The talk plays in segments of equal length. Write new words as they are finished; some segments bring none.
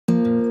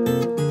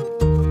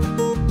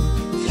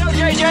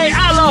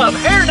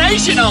from Hair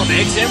Nation on the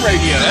XM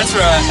Radio. That's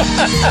right.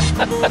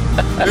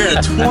 We're in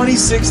a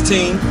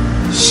 2016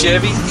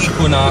 Chevy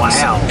Equinox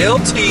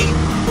LT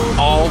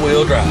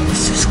all-wheel drive.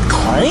 This is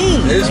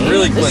clean. It is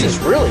really clean. This is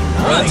really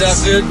nice. Runs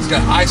out good. It's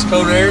got ice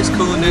cold air. It's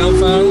cooling down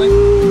finally.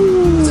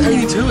 It's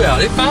 82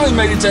 out. It finally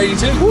made it to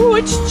 82. Ooh,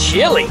 it's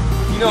chilly.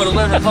 You know, at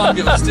 11 o'clock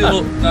it was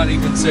still not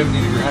even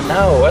 70 degrees. I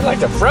know. I like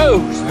the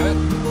froze. Right?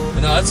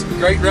 But no, it's a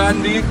great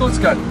riding vehicle. It's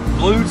got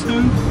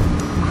Bluetooth,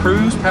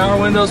 cruise,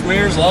 power windows,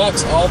 mirrors,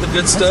 locks, all the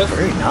good stuff.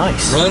 That's very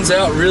nice. Runs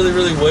out really,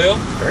 really well.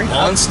 Very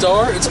nice.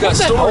 OnStar. It's got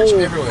that storage whole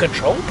everywhere.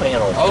 Control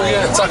panel. Oh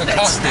yeah, it's like a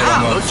cockpit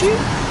almost. Don't you?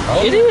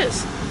 Oh, it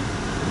is.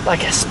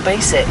 Like a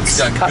SpaceX. It's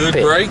got cockpit.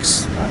 good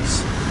brakes.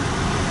 Nice.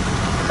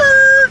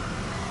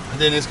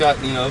 And then it's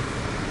got, you know,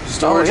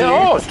 storage.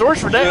 Oh, storage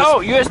for that. Oh,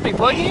 USB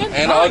plug-in.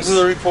 And nice.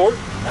 auxiliary port.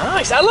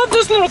 Nice. I love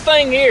this little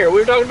thing here. We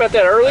were talking about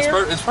that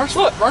earlier. It's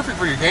perfect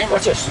for your camera.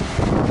 Watch this.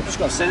 I'm just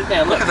gonna set it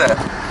down. Look at that.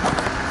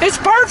 It's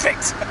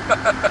perfect.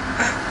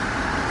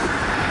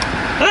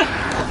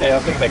 Yeah,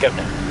 I'll pick it back up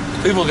now.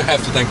 People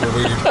have to think we're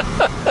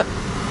weird.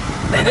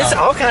 Man, there's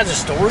all kinds of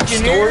storage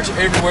in here. Storage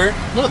everywhere.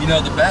 Look. You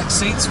know, the back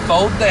seats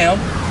fold down.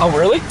 Oh,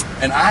 really?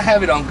 And I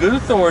have it on good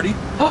authority,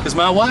 because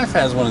my wife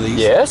has one of these.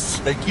 Yes.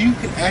 That you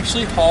can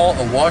actually haul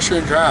a washer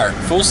and dryer,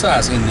 full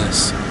size, in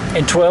this.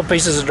 And 12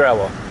 pieces of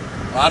drywall.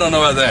 I don't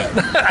know about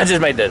that. I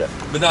just made that up.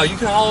 But no, you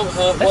can haul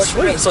a washer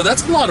and dryer. So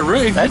that's a lot of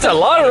room. That's a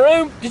lot of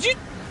room. Did you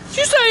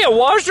say a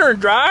washer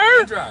and dryer?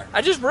 And dryer.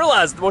 I just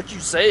realized what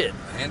you said.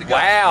 And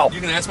wow.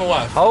 You can ask my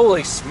wife.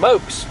 Holy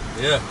smokes.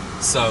 Yeah.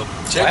 So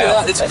check it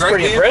out. It's a great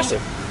pretty vehicle.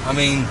 impressive. I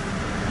mean,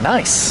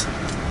 nice.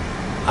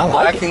 I like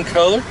black it. in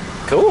color.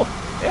 Cool.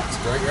 Yeah. It's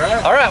a great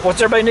ride. All right.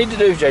 What's everybody need to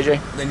do, JJ?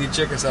 Then you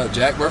check us out at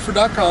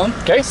jackburford.com.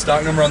 Okay.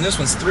 Stock number on this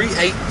one's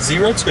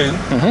 3802.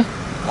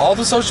 Mm-hmm. All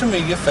the social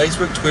media,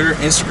 Facebook, Twitter,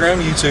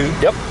 Instagram, YouTube.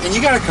 Yep. And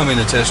you got to come in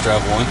to test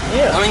drive one.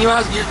 Yeah. I mean,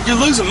 you're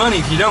losing money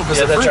if you don't, because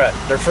they're free. That's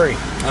right. They're free.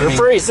 They're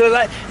free. So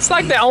it's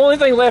like the only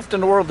thing left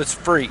in the world that's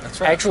free. That's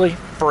right. Actually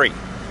free.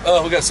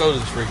 Oh, we got soda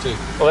that's free too.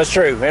 Well, that's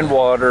true. And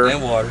water.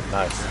 And water.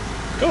 Nice.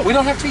 Cool. We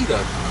don't have tea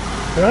though.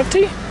 You don't have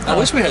tea? I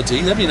wish we had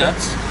tea. That'd be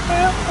nice.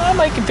 Well, I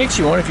might can fix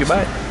you one if you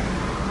buy it.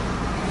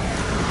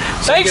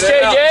 Check Thanks,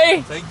 it out.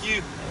 JJ. Thank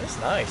you. That's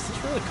nice.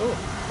 It's really cool.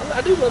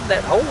 I do love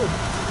that whole.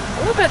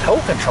 I love that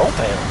whole control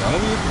panel.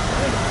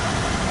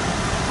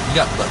 You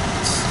got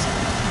buttons.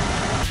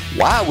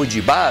 Why would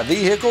you buy a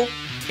vehicle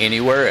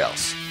anywhere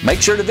else?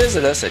 Make sure to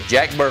visit us at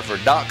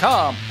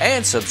jackburford.com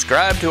and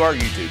subscribe to our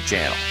YouTube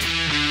channel.